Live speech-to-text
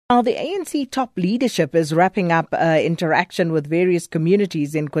Now, the ANC top leadership is wrapping up interaction with various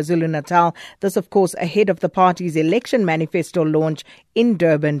communities in KwaZulu-Natal. This, of course, ahead of the party's election manifesto launch in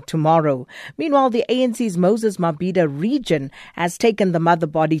Durban tomorrow. Meanwhile, the ANC's Moses Mabhida region has taken the mother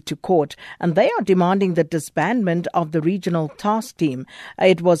body to court, and they are demanding the disbandment of the regional task team.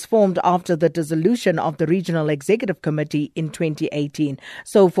 It was formed after the dissolution of the Regional Executive Committee in 2018.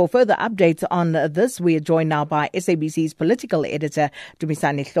 So for further updates on this, we are joined now by SABC's political editor,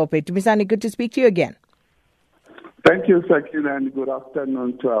 Dumisani Hlope. Dumisani, good to speak to you again. Thank you, Sakina, and good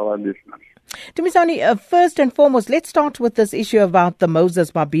afternoon to our listeners. Dumisani, first and foremost, let's start with this issue about the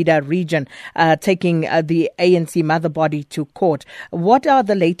Moses Mabhida region taking the ANC mother body to court. What are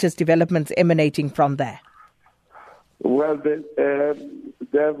the latest developments emanating from there? Well,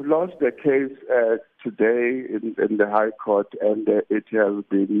 they've launched the case today in the High Court, and it has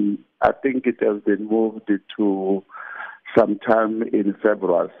been moved to sometime in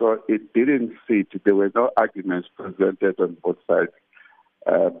February. So it didn't sit. There were no arguments presented on both sides.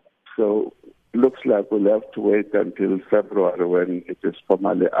 So looks like we'll have to wait until February when it is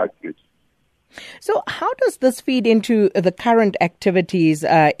formally argued. So how does this feed into the current activities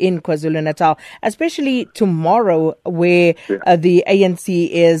in KwaZulu-Natal, especially tomorrow where the ANC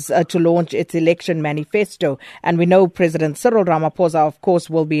is to launch its election manifesto? And we know President Cyril Ramaphosa, of course,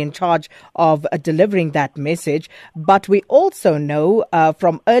 will be in charge of delivering that message. But we also know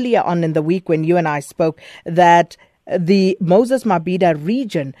from earlier on in the week when you and I spoke that the Moses Mabhida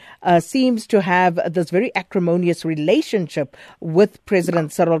region seems to have this very acrimonious relationship with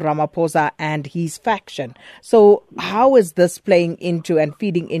President Cyril Ramaphosa and his faction. So how is this playing into and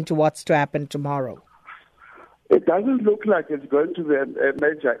feeding into what's to happen tomorrow? It doesn't look like it's going to be a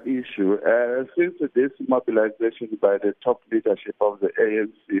major issue. Since this mobilization by the top leadership of the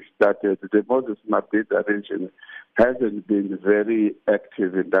ANC started, the Moses Mabhida region hasn't been very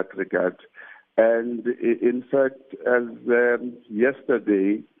active in that regard. And in fact, as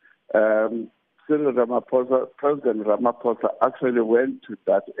yesterday, President Ramaphosa actually went to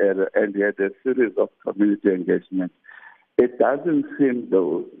that area and he had a series of community engagements. It doesn't seem,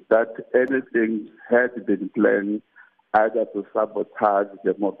 though, that anything had been planned either to sabotage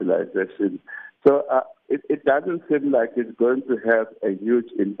the mobilization. So it doesn't seem like it's going to have a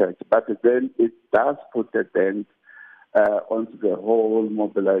huge impact, but then it does put a dent onto the whole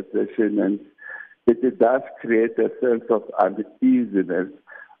mobilization, and it does create a sense of uneasiness.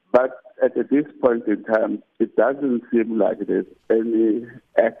 But at this point in time, it doesn't seem like there's any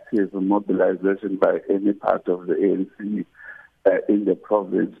active mobilization by any part of the ANC in the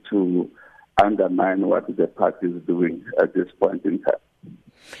province to undermine what the party is doing at this point in time.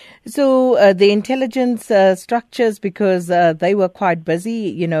 So the intelligence structures, because they were quite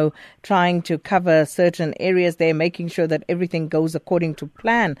busy, trying to cover certain areas there, making sure that everything goes according to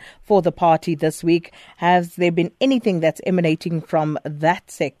plan for the party this week. Has there been anything that's emanating from that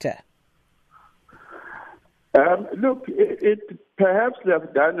sector? Look, perhaps they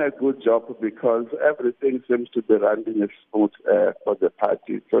have done a good job because everything seems to be running smooth for the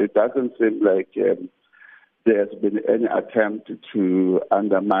party. So it doesn't seem like there's been any attempt to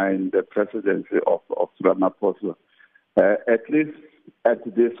undermine the presidency of Ramaphosa, at least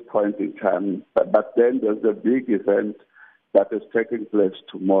at this point in time. But then there's a big event that is taking place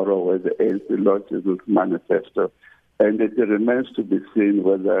tomorrow where the ANC launches its manifesto. And it remains to be seen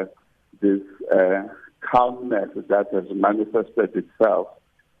whether this calmness that has manifested itself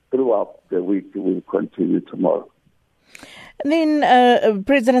throughout the week will continue tomorrow. And then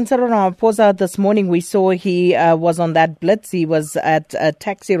President Cyril Ramaphosa, this morning we saw he was on that blitz. He was at a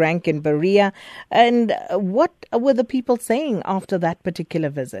taxi rank in Berea. And what were the people saying after that particular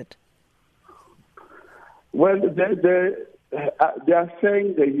visit? Well, they are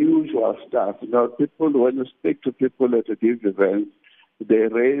saying the usual stuff. People, when you speak to people at these events, they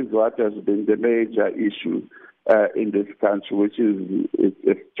raise what has been the major issue in this country, which is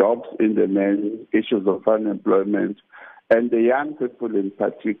jobs in the main, issues of unemployment. And the young people in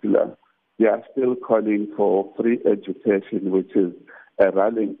particular, they are still calling for free education, which is a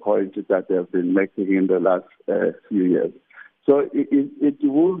rallying point that they have been making in the last few years. So it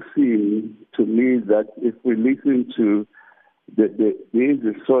will seem to me that if we listen to these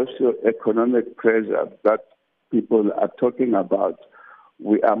socio-economic pressures that people are talking about,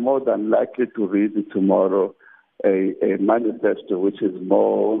 we are more than likely to read tomorrow a manifesto which is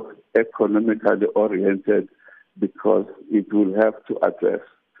more economically oriented, because it will have to address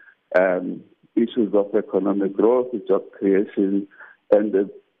issues of economic growth, job creation, and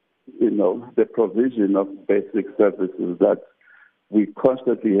the provision of basic services that we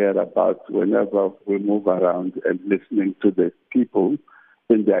constantly hear about whenever we move around and listening to the people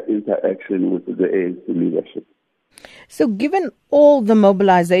in their interaction with the ANC leadership. So given all the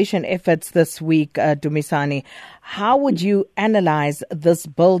mobilization efforts this week, Dumisani, how would you analyze this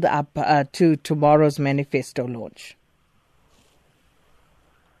build-up to tomorrow's manifesto launch?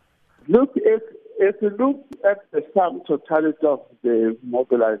 Look, if you look at the sum totality of the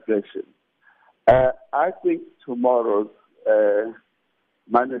mobilization, I think tomorrow's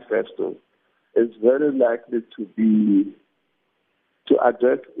manifesto is very likely to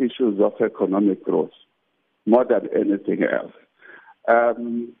address issues of economic growth more than anything else.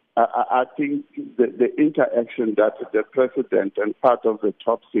 I think the interaction that the president and part of the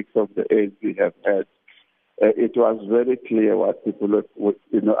top six of the ANC have had, it was very clear what people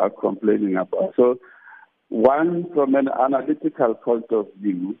are complaining about. So, one, from an analytical point of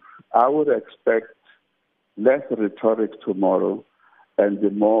view, I would expect less rhetoric tomorrow and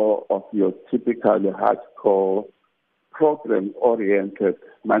more of your typical hardcore program-oriented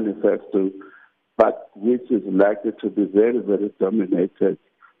manifesto, but which is likely to be very, very dominated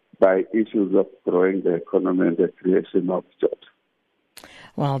by issues of growing the economy and the creation of jobs.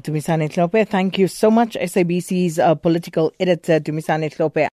 Well, Dumisani Hlophe, thank you so much. SABC's political editor, Dumisani Hlophe.